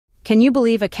Can you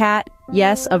believe a cat,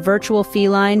 yes, a virtual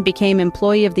feline, became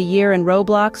Employee of the Year in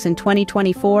Roblox in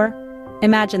 2024?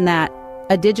 Imagine that,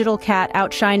 a digital cat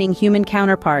outshining human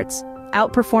counterparts,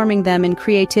 outperforming them in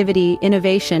creativity,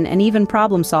 innovation, and even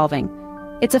problem-solving.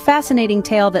 It's a fascinating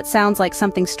tale that sounds like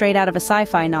something straight out of a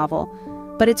sci-fi novel,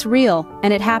 but it's real,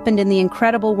 and it happened in the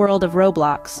incredible world of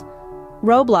Roblox.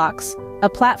 Roblox, a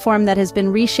platform that has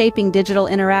been reshaping digital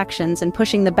interactions and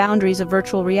pushing the boundaries of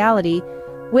virtual reality,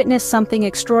 witnessed something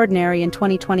extraordinary in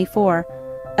 2024.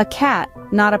 A cat,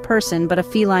 not a person but a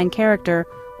feline character,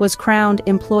 was crowned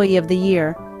Employee of the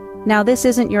Year. Now this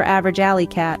isn't your average alley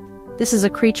cat. This is a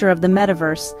creature of the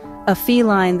metaverse, a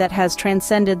feline that has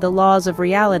transcended the laws of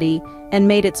reality and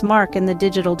made its mark in the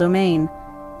digital domain.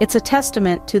 It's a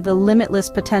testament to the limitless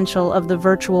potential of the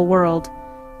virtual world.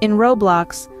 In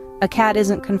Roblox, a cat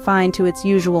isn't confined to its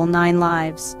usual 9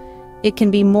 lives. It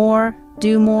can be more,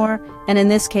 do more, and in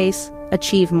this case,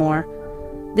 achieve more.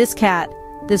 This cat,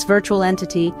 this virtual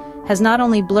entity, has not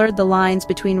only blurred the lines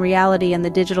between reality and the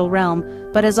digital realm,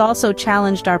 but has also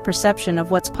challenged our perception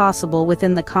of what's possible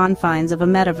within the confines of a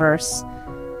metaverse.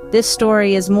 This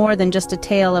story is more than just a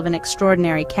tale of an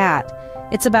extraordinary cat.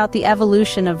 It's about the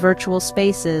evolution of virtual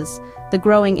spaces, the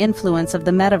growing influence of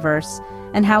the metaverse,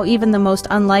 and how even the most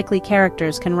unlikely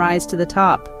characters can rise to the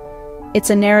top. It's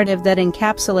a narrative that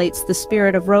encapsulates the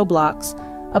spirit of Roblox,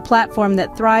 a platform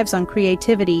that thrives on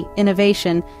creativity,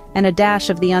 innovation, and a dash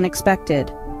of the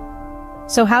unexpected.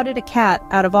 So how did a cat,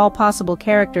 out of all possible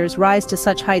characters, rise to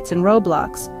such heights in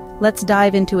Roblox? Let's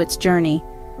dive into its journey.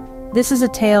 This is a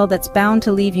tale that's bound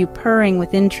to leave you purring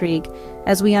with intrigue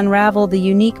as we unravel the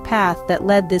unique path that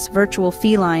led this virtual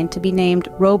feline to be named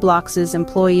Roblox's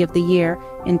Employee of the Year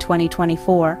in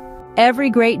 2024. Every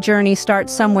great journey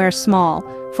starts somewhere small.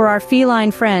 For our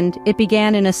feline friend, it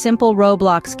began in a simple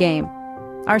Roblox game.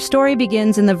 Our story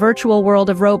begins in the virtual world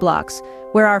of Roblox,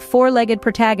 where our 4-legged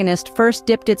protagonist first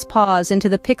dipped its paws into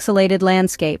the pixelated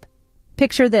landscape.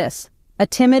 Picture this, a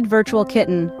timid virtual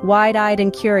kitten, wide-eyed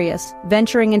and curious,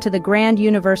 venturing into the grand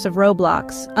universe of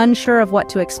Roblox, unsure of what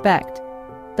to expect.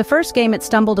 The first game it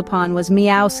stumbled upon was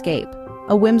Meowscape,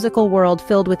 a whimsical world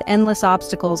filled with endless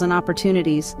obstacles and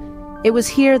opportunities. It was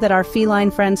here that our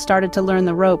feline friend started to learn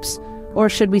the ropes, or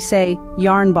should we say,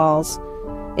 yarn balls.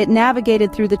 It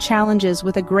navigated through the challenges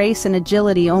with a grace and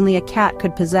agility only a cat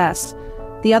could possess.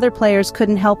 The other players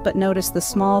couldn't help but notice the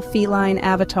small feline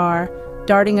avatar,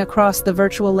 darting across the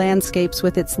virtual landscapes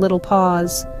with its little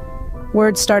paws.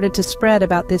 Word started to spread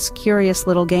about this curious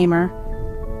little gamer.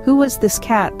 Who was this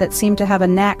cat that seemed to have a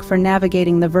knack for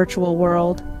navigating the virtual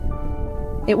world?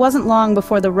 It wasn't long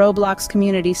before the Roblox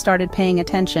community started paying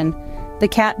attention. The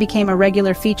cat became a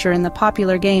regular feature in the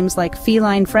popular games like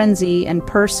Feline Frenzy and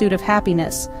Pursuit of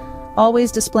Happiness,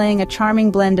 always displaying a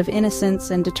charming blend of innocence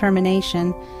and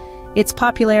determination. Its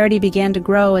popularity began to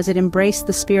grow as it embraced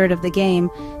the spirit of the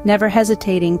game, never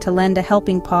hesitating to lend a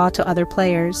helping paw to other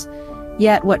players.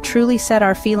 Yet what truly set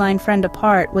our feline friend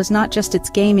apart was not just its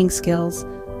gaming skills,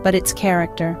 but its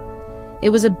character.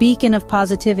 It was a beacon of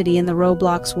positivity in the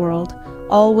Roblox world,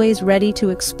 always ready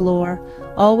to explore,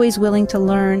 always willing to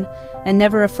learn, and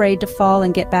never afraid to fall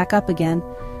and get back up again.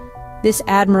 This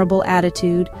admirable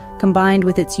attitude, combined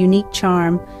with its unique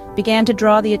charm, began to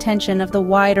draw the attention of the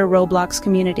wider Roblox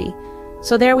community.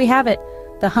 So there we have it,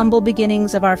 the humble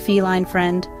beginnings of our feline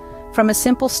friend. From a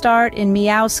simple start in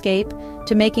Meowscape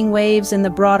to making waves in the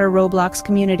broader Roblox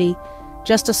community.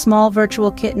 Just a small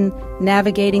virtual kitten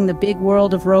navigating the big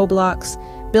world of Roblox,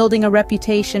 building a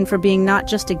reputation for being not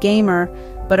just a gamer,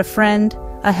 but a friend,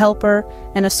 a helper,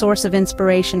 and a source of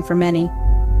inspiration for many.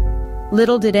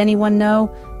 Little did anyone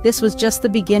know, this was just the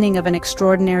beginning of an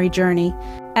extraordinary journey.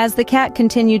 As the cat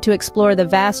continued to explore the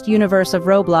vast universe of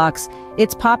Roblox,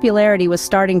 its popularity was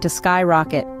starting to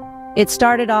skyrocket. It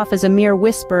started off as a mere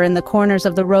whisper in the corners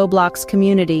of the Roblox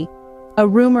community, a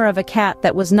rumor of a cat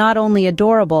that was not only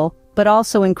adorable, but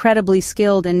also incredibly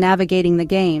skilled in navigating the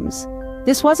games.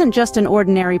 This wasn't just an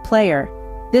ordinary player.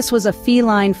 This was a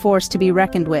feline force to be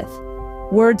reckoned with.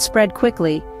 Word spread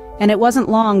quickly, and it wasn't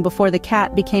long before the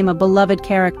cat became a beloved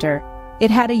character. It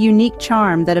had a unique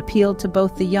charm that appealed to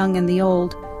both the young and the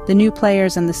old, the new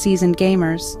players and the seasoned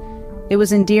gamers. It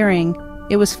was endearing,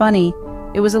 it was funny,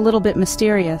 it was a little bit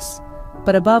mysterious,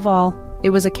 but above all, it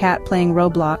was a cat playing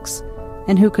Roblox,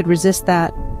 and who could resist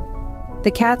that?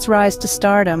 The cat's rise to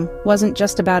stardom wasn't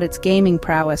just about its gaming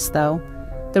prowess, though.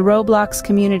 The Roblox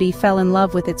community fell in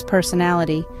love with its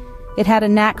personality. It had a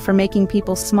knack for making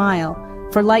people smile,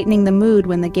 for lightening the mood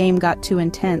when the game got too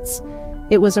intense.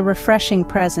 It was a refreshing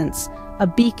presence, a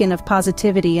beacon of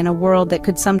positivity in a world that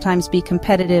could sometimes be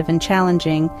competitive and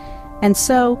challenging. And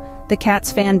so, the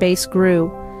cat's fan base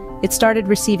grew. It started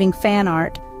receiving fan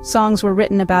art, songs were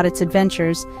written about its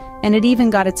adventures, and it even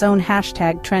got its own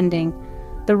hashtag trending.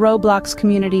 The Roblox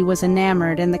community was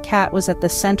enamored, and the cat was at the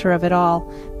center of it all,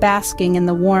 basking in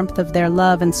the warmth of their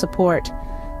love and support.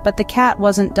 But the cat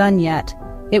wasn't done yet.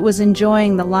 It was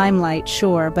enjoying the limelight,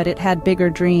 sure, but it had bigger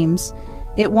dreams.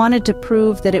 It wanted to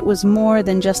prove that it was more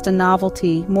than just a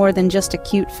novelty, more than just a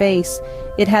cute face.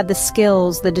 It had the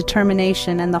skills, the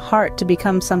determination, and the heart to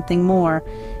become something more.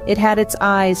 It had its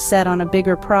eyes set on a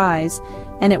bigger prize,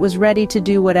 and it was ready to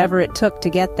do whatever it took to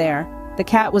get there. The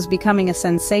cat was becoming a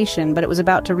sensation, but it was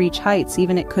about to reach heights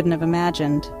even it couldn't have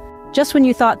imagined. Just when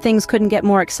you thought things couldn't get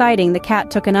more exciting, the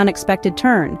cat took an unexpected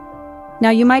turn. Now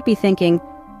you might be thinking,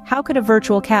 how could a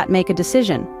virtual cat make a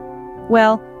decision?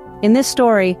 Well, in this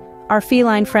story, our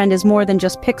feline friend is more than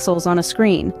just pixels on a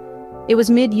screen. It was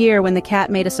mid-year when the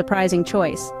cat made a surprising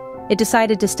choice. It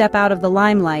decided to step out of the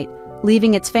limelight,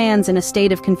 leaving its fans in a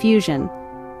state of confusion.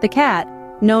 The cat,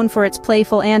 known for its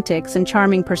playful antics and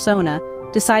charming persona,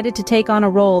 decided to take on a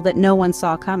role that no one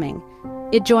saw coming.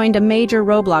 It joined a major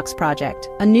Roblox project,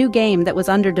 a new game that was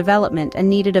under development and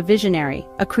needed a visionary,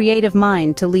 a creative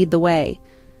mind to lead the way.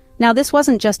 Now this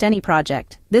wasn't just any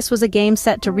project. This was a game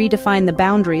set to redefine the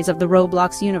boundaries of the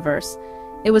Roblox universe.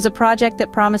 It was a project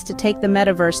that promised to take the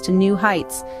metaverse to new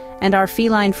heights, and our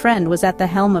feline friend was at the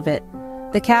helm of it.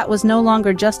 The cat was no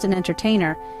longer just an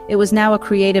entertainer, it was now a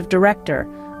creative director,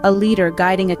 a leader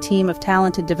guiding a team of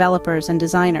talented developers and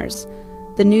designers.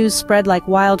 The news spread like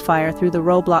wildfire through the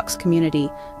Roblox community,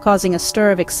 causing a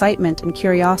stir of excitement and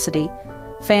curiosity.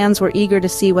 Fans were eager to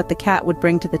see what the cat would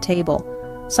bring to the table.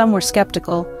 Some were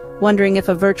skeptical, wondering if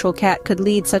a virtual cat could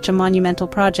lead such a monumental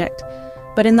project.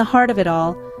 But in the heart of it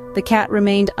all, the cat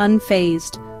remained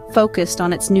unfazed, focused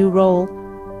on its new role.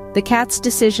 The cat's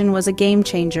decision was a game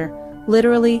changer,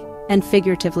 literally and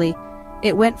figuratively.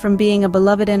 It went from being a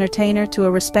beloved entertainer to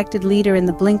a respected leader in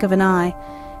the blink of an eye.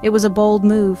 It was a bold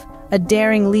move, a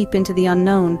daring leap into the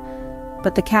unknown.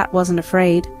 But the cat wasn't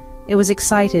afraid. It was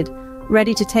excited,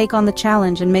 ready to take on the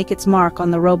challenge and make its mark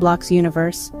on the Roblox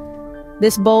universe.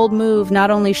 This bold move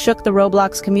not only shook the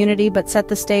Roblox community but set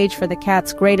the stage for the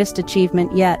cat's greatest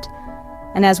achievement yet.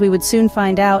 And as we would soon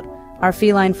find out, our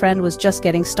feline friend was just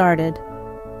getting started.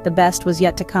 The best was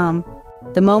yet to come.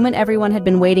 The moment everyone had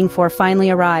been waiting for finally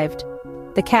arrived.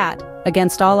 The cat,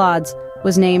 against all odds,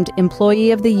 was named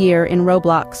Employee of the Year in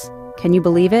Roblox. Can you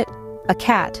believe it? A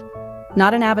cat.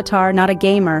 Not an avatar, not a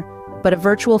gamer, but a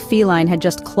virtual feline had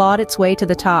just clawed its way to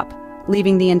the top,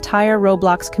 leaving the entire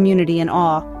Roblox community in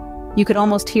awe. You could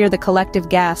almost hear the collective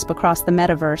gasp across the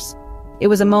metaverse. It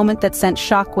was a moment that sent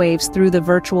shockwaves through the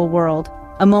virtual world,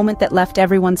 a moment that left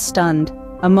everyone stunned,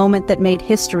 a moment that made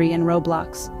history in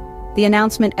Roblox. The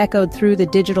announcement echoed through the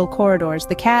digital corridors.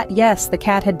 The cat, yes, the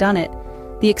cat had done it.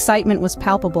 The excitement was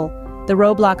palpable. The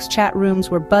Roblox chat rooms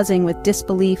were buzzing with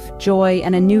disbelief, joy,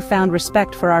 and a newfound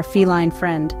respect for our feline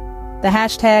friend. The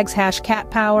hashtags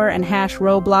 #CatPower and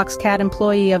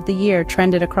 #RobloxCatEmployeeOfTheYear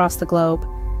trended across the globe.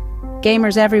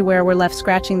 Gamers everywhere were left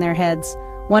scratching their heads,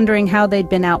 wondering how they'd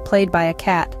been outplayed by a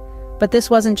cat. But this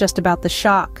wasn't just about the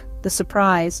shock, the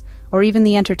surprise, or even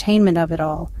the entertainment of it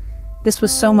all. This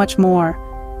was so much more.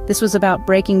 This was about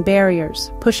breaking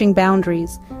barriers, pushing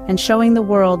boundaries, and showing the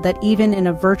world that even in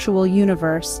a virtual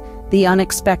universe, the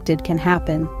unexpected can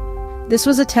happen. This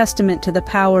was a testament to the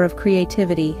power of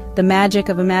creativity, the magic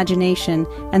of imagination,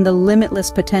 and the limitless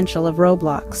potential of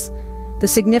Roblox. The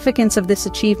significance of this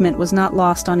achievement was not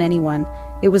lost on anyone.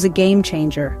 It was a game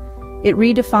changer. It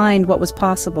redefined what was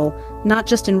possible, not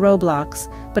just in Roblox,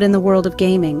 but in the world of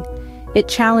gaming. It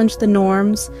challenged the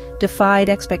norms, defied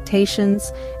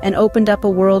expectations, and opened up a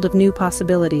world of new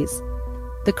possibilities.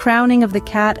 The crowning of the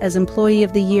cat as Employee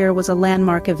of the Year was a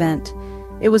landmark event.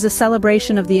 It was a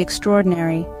celebration of the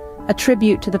extraordinary, a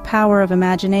tribute to the power of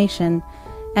imagination,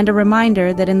 and a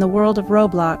reminder that in the world of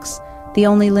Roblox, the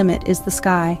only limit is the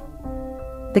sky.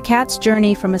 The cat's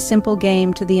journey from a simple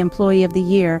game to the Employee of the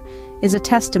Year is a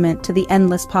testament to the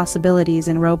endless possibilities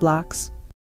in Roblox.